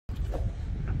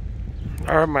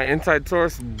Alright, my inside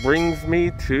source brings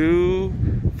me to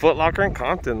Footlocker in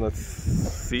Compton. Let's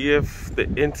see if the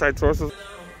inside sources.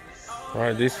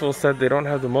 Alright, these fools said they don't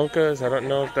have the Mochas. I don't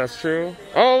know if that's true.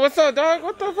 Oh, what's up, dog?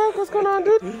 What the fuck? What's going on,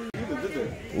 dude?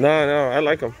 No, I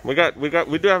like him. We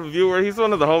do have a viewer. He's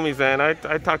one of the homies, man. I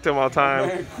talk to him all the time.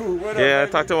 Man, cool. What yeah, up,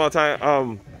 I talk to him all the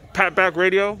time. Pat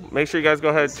Radio. Make sure you guys go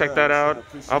ahead and check that out.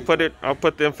 I'll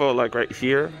put the info like right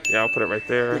here. Yeah, I'll put it right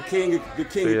there. The king of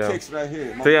kicks right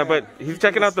here. So yeah, but he's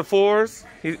checking out the fours.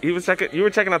 He was checking. You were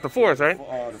checking out the fours, right?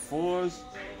 The fours,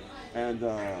 and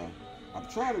I'm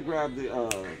trying to grab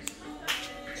the.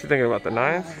 You thinking about the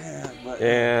nines?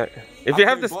 Yeah. If you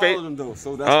have the space.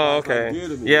 So oh, okay.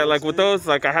 Yeah, like with those,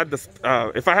 like I had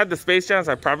the. If I had the Space Jams,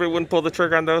 I probably wouldn't pull the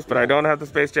trigger on those. But I don't have the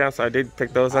Space Jams, so I did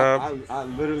pick those up. I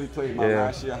literally played my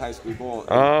last year high school ball.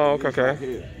 Oh,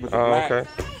 okay. Okay.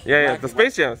 Yeah. The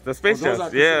Space Jams. The Space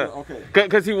Jams. Yeah. Okay.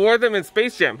 Because he wore them in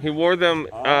Space Jam. He wore them.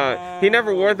 He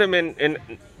never wore them in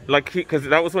like because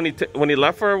that was when he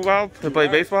left for a while to play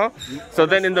baseball. So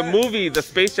then in the movie, the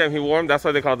Space Jam, he wore them. That's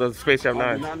why they called the Space Jam 9.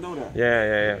 I did not know that.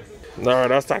 Yeah. No, I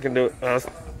was talking to. I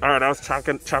was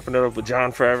chopping it up with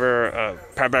John Forever,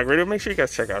 Pat Radio. Make sure you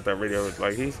guys check out that video.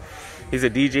 Like he's a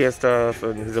DJ and stuff,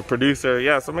 and he's a producer.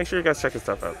 Yeah, so make sure you guys check his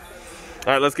stuff out.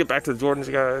 All right, let's get back to the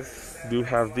Jordans, guys. Do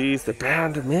have these, the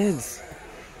band mids.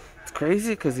 It's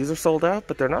crazy because these are sold out,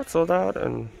 but they're not sold out.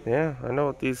 And yeah, I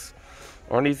know these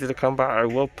aren't easy to come by. I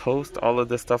will post all of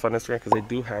this stuff on Instagram because they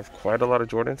do have quite a lot of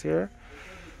Jordans here.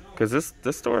 Because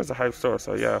this store is a hype store,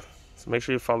 so yeah. So make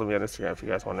sure you follow me on Instagram if you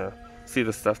guys want to see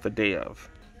the stuff the day of.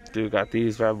 Dude, got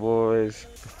these bad boys.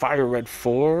 Fire Red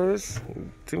 4s.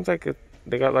 Seems like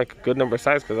they got like a good number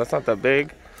size because that's not that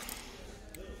big.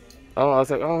 Oh, I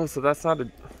was like, oh, so that's not a.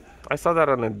 I saw that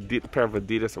on a pair of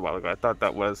Adidas a while ago. I thought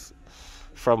that was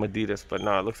from Adidas, but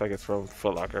no, it looks like it's from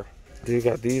Footlocker. Dude,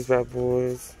 got these bad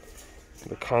boys.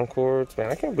 The Concords.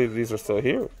 Man, I can't believe these are still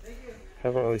here.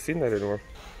 Haven't really seen that anymore.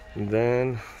 And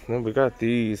then we got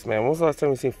these. Man, when was the last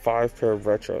time we seen 5 pair of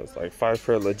retros? Like 5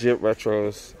 pair of legit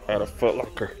retros at a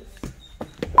Footlocker.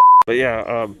 But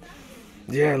yeah,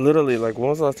 yeah, literally, like when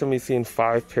was the last time we seen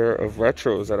 5 pair of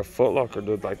retros at a Footlocker,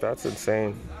 dude? Like that's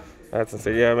insane. That's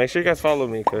insane. Yeah, make sure you guys follow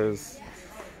me because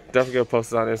definitely gonna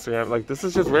post it on Instagram. Like this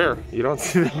is just rare. You don't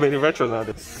see that many retros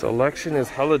nowadays. Selection is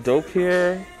hella dope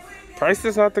here. Price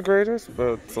is not the greatest,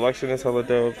 but selection is hella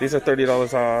dope. These are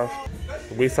 $30 off.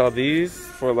 We saw these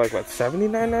for like what,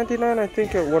 $79.99 I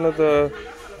think at one of the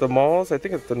malls. I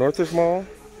think it's the Northridge Mall.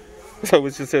 So I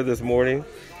was just here this morning.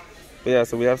 But yeah,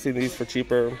 so we have seen these for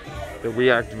cheaper. The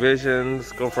React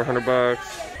Visions go for $100.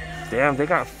 Damn, they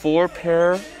got 4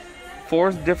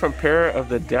 different pair of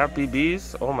the DAP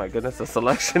BBs. Oh my goodness, the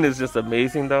selection is just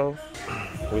amazing though.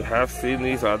 We have seen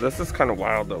these. This is kind of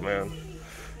wild though, man.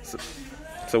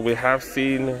 So we have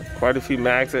seen quite a few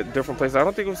mags at different places. I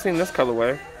don't think we've seen this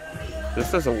colorway.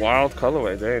 This is a wild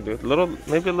colorway, dang, dude.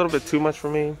 Maybe a little bit too much for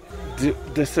me. Dude,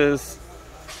 this is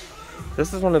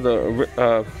one of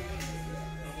the.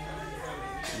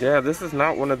 Yeah, this is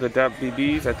not one of the DAP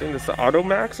BBs. I think it's the Auto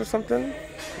Max or something.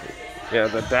 Yeah,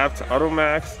 the DAP Auto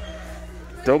Max.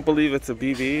 Don't believe it's a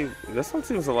BB. This one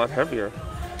seems a lot heavier.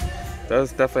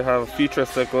 Does definitely have a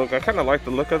futuristic look. I kind of like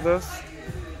the look of this.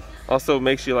 Also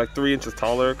makes you like 3 inches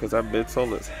taller because that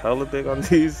midsole is hella big on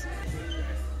these.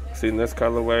 Seen this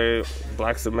colorway,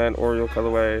 black cement Oreo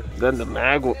colorway. Then the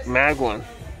mag one.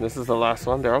 This is the last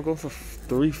one. They're all going for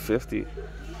 $350.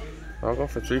 I'll go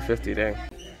for $350, dang.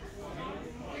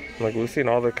 Like we've seen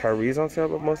all the Kyries on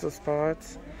sale at most of the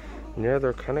spots. Yeah,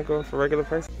 they're kind of going for regular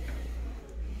price.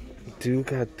 Dude,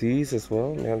 got these as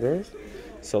well. Man, their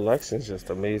selection's just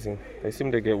amazing. They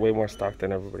seem to get way more stock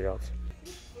than everybody else.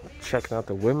 Checking out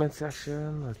the women's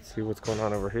section. Let's see what's going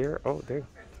on over here. Oh, dang.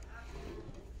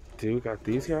 Dude, got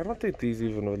these here. I don't think these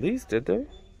even released, did they?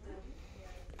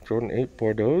 Jordan 8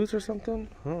 Bordeaux's or something?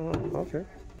 Oh, okay.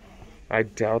 I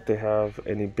doubt they have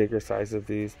any bigger size of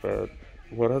these, but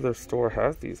what other store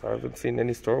has these? I haven't seen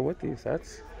any store with these.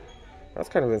 That's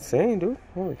kind of insane, dude.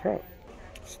 Holy crap.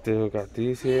 Still got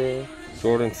these here.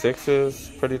 Jordan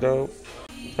 6s, pretty dope.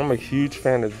 I'm a huge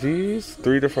fan of these.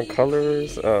 3 different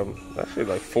colors. Actually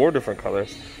like 4 different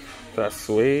colors. That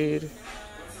suede.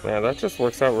 Man, that just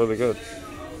works out really good.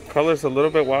 Color's a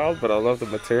little bit wild, but I love the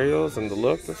materials and the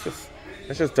look. It's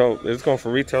just dope. It's going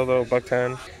for retail though,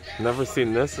 $110. Never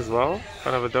seen this as well.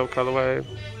 Kind of a dope colorway.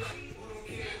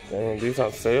 Dang, these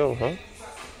on sale, huh?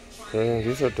 Dang,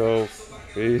 these are dope.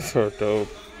 These are dope.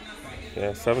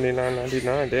 Yeah,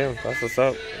 $79.99. Damn, that's what's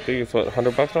up. I think it's what,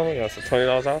 $100 normally? Yeah, so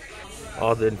 $20 off.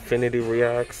 All the Infinity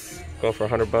Reacts go for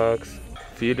 $100.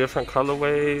 Few different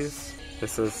colorways.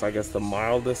 This is, I guess, the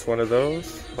mildest one of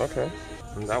those. Okay.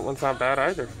 And that one's not bad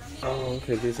either. Oh,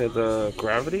 okay, these are the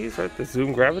gravities, right? The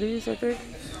Zoom gravities, I think.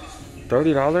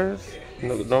 $30.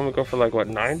 Normally go for like, what,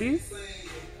 90?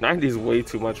 90 is way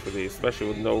too much for these, especially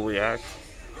with no react.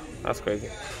 That's crazy.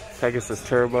 Pegasus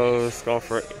Turbos go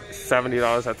for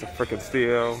 $70. That's a freaking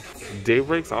steal.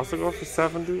 Daybreaks also go for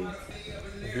 70.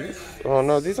 Oh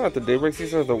no, these aren't the Daybreaks.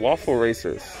 These are the waffle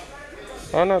racers.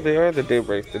 Oh no, they are the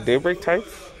Daybreaks. The Daybreak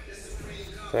types?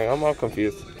 Dang, I'm all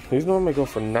confused. These normally go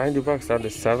for $90 down to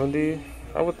 70.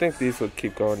 I would think these would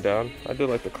keep going down. I do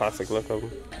like the classic look of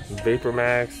them. Vapor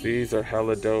Max, these are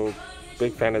hella dope.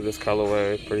 Big fan of this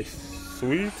colorway. Pretty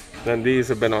sweet. Then these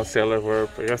have been on sale everywhere,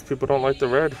 but I guess people don't like the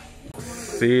red.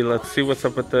 Let's see what's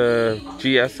up with the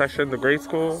GS section, the grade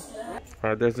school.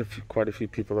 Alright, there's quite a few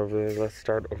people over there. Let's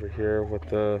start over here with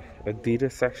the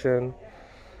Adidas section.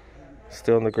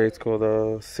 Still in the grade school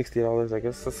though, $60. I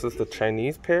guess this is the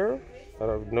Chinese pair. I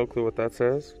have no clue what that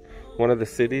says. One of the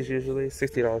cities usually,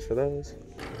 $60 for those.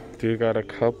 Dude got a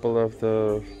couple of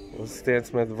the Stan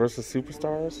Smith versus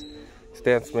Superstars.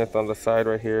 Stan Smith on the side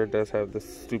right here does have the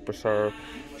Superstar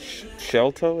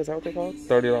shell toe, is that what they call it?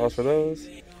 $30 for those.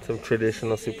 Some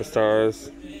traditional Superstars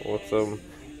with some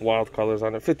wild colors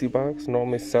on it, $50.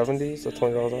 Normally $70, so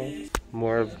 $20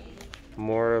 off.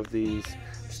 More of these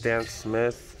Stan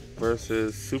Smith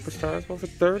versus Superstars, go for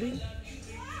 $30.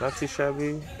 Not too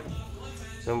shabby.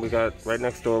 Then we got right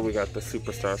next door, we got the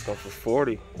Superstars going for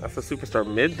 $40. That's a Superstar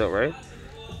mid though, right?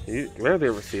 You rarely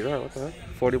ever see that. What the heck?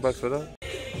 $40 for that.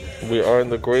 We are in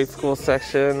the grade school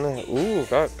section. Ooh,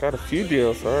 got a few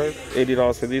deals. All right,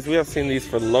 $80 for these. We have seen these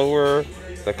for lower.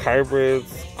 The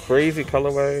hybrids, crazy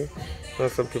colorway. I know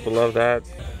some people love that.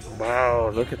 Wow,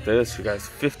 look at this, you guys.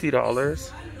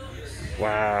 $50.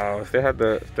 Wow, if they had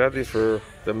these for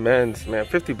the men's, man,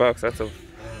 $50. That's a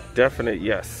definite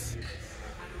yes.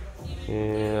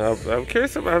 Yeah, I'm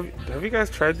curious about, have you guys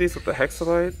tried these with the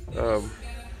Hexalite?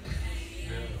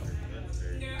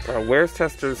 Wears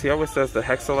Testers, he always says the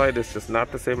Hexalite is just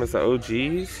not the same as the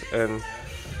OGs, and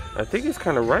I think he's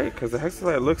kind of right, because the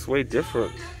Hexalite looks way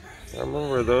different. I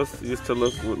remember those used to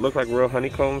look like real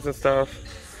honeycombs and stuff.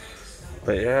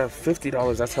 But yeah,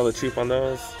 $50, that's hella cheap on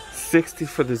those. $60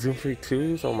 for the Zoom Freak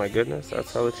 2s, oh my goodness,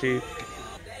 that's hella cheap.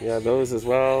 Yeah, those as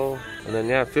well. And then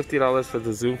yeah, $50 for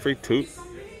the Zoom Freak 2.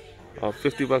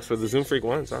 $50 for the Zoom Freak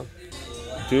 1s, huh?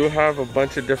 Do have a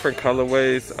bunch of different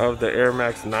colorways of the Air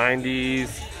Max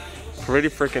 90s. Pretty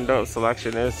freaking dope.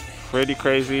 Selection is pretty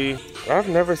crazy. I've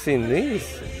never seen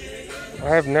these.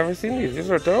 These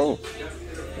are dope.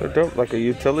 They're dope, like a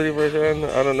utility version.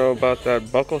 I don't know about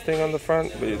that buckle thing on the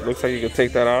front, but it looks like you can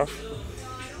take that off.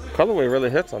 Colorway really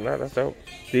hits on that. That's dope.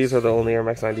 These are the only Air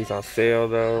Max 90s on sale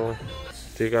though.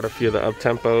 So you got a few of the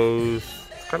up-tempos.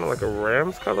 It's kind of like a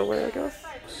Rams colorway, I guess.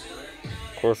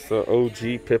 Of course, the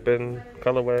OG Pippin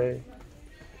colorway.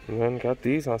 And then got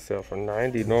these on sale for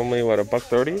 $90. Normally, what,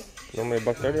 $130? Normally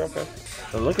 $130, okay.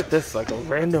 And look at this, like a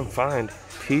random find.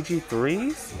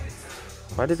 PG3s?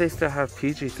 Why do they still have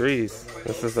PG3s?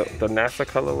 This is the NASA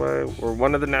colorway, or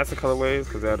one of the NASA colorways,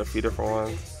 because they had a few different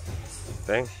ones.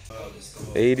 Dang.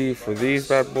 $80 for these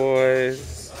bad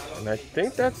boys. And I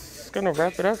think that's gonna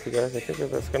wrap it up, you guys. I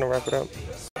think that's gonna wrap it up.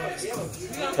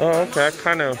 Oh, okay. I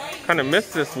kind of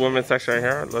missed this women's section right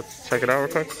here. Let's check it out real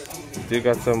quick. Do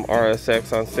got some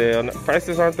RSX on sale.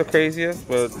 Prices aren't the craziest,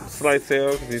 but slight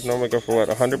sale. These normally go for what,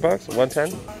 $100,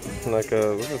 $110. Like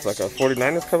this is like a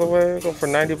 49ers colorway. Go for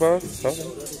 $90.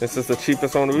 Okay. This is the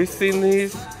cheapest one. We've seen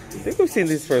these. I think we've seen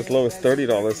these for as low as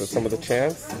 $30 at some of the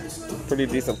champs. Pretty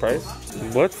decent price.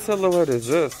 What silhouette is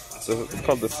this? It's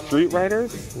called the Street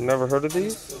Riders. Never heard of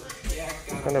these.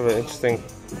 Kind of an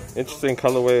interesting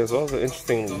colorway as well as an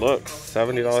interesting look.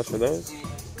 $70 for those.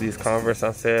 These Converse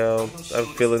on sale. I have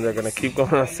a feeling they're gonna keep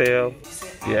going on sale.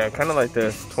 Yeah, kind of like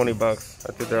this, $20.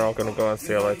 I think they're all gonna go on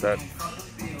sale like that.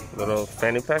 Little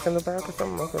fanny pack in the back or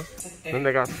something. Okay. Then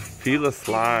they got Fila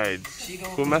slides.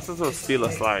 Who messes with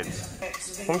Fila slides?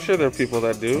 I'm sure there are people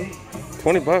that do.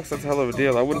 $20, that's a hell of a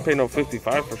deal. I wouldn't pay no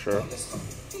 $55 for sure.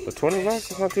 But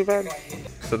 $20 is not too bad.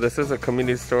 So this is a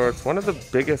community store. It's one of the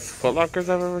biggest Footlockers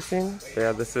I've ever seen.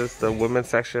 Yeah, this is the women's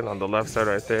section on the left side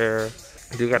right there.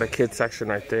 You do got a kids section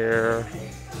right there.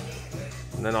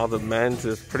 And then all the men's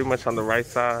is pretty much on the right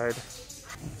side.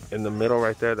 In the middle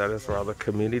right there, that is where all the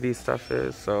community stuff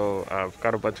is. So I've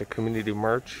got a bunch of community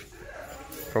merch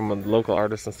from local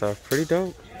artists and stuff. Pretty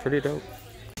dope, pretty dope.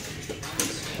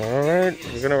 All right,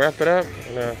 we're gonna wrap it up.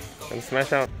 Gonna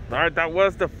smash out. All right, that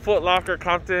was the Footlocker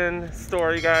Compton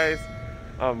store, you guys.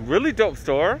 Really dope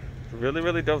store.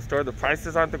 Really dope store. The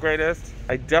prices aren't the greatest.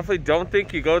 I definitely don't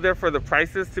think you go there for the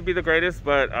prices to be the greatest,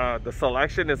 but the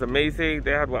selection is amazing.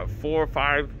 They had what, 4 or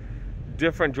 5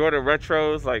 different Jordan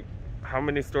retros. Like, how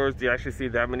many stores do you actually see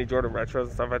that many Jordan retros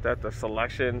and stuff like that? The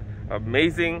selection,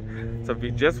 amazing. So if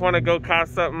you just want to go cop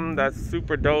something that's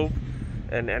super dope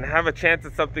and have a chance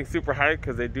at something super hype,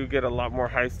 because they do get a lot more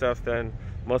hype stuff than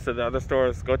most of the other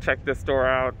stores, go check this store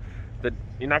out.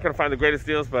 You're not going to find the greatest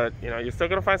deals, but you know, you're still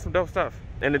going to find some dope stuff.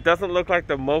 And it doesn't look like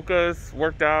the Mochas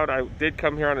worked out. I did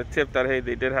come here on a tip that, hey,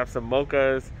 they did have some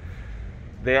Mochas.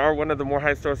 They are one of the more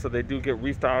high stores, so they do get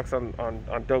restocks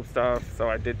on dope stuff. So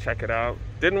I did check it out.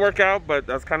 Didn't work out, but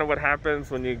that's kind of what happens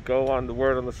when you go on the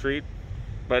word on the street.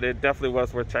 But it definitely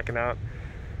was worth checking out.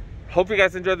 Hope you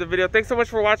guys enjoyed the video. Thanks so much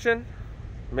for watching.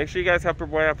 Make sure you guys help your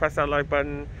boy out. Press that like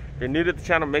button. If you're new to the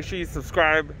channel, make sure you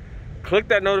subscribe. Click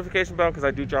that notification bell, because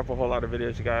I do drop a whole lot of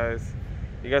videos, you guys.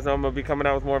 You guys know I'm going to be coming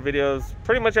out with more videos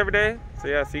pretty much every day. So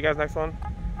yeah, see you guys next one.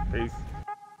 Peace.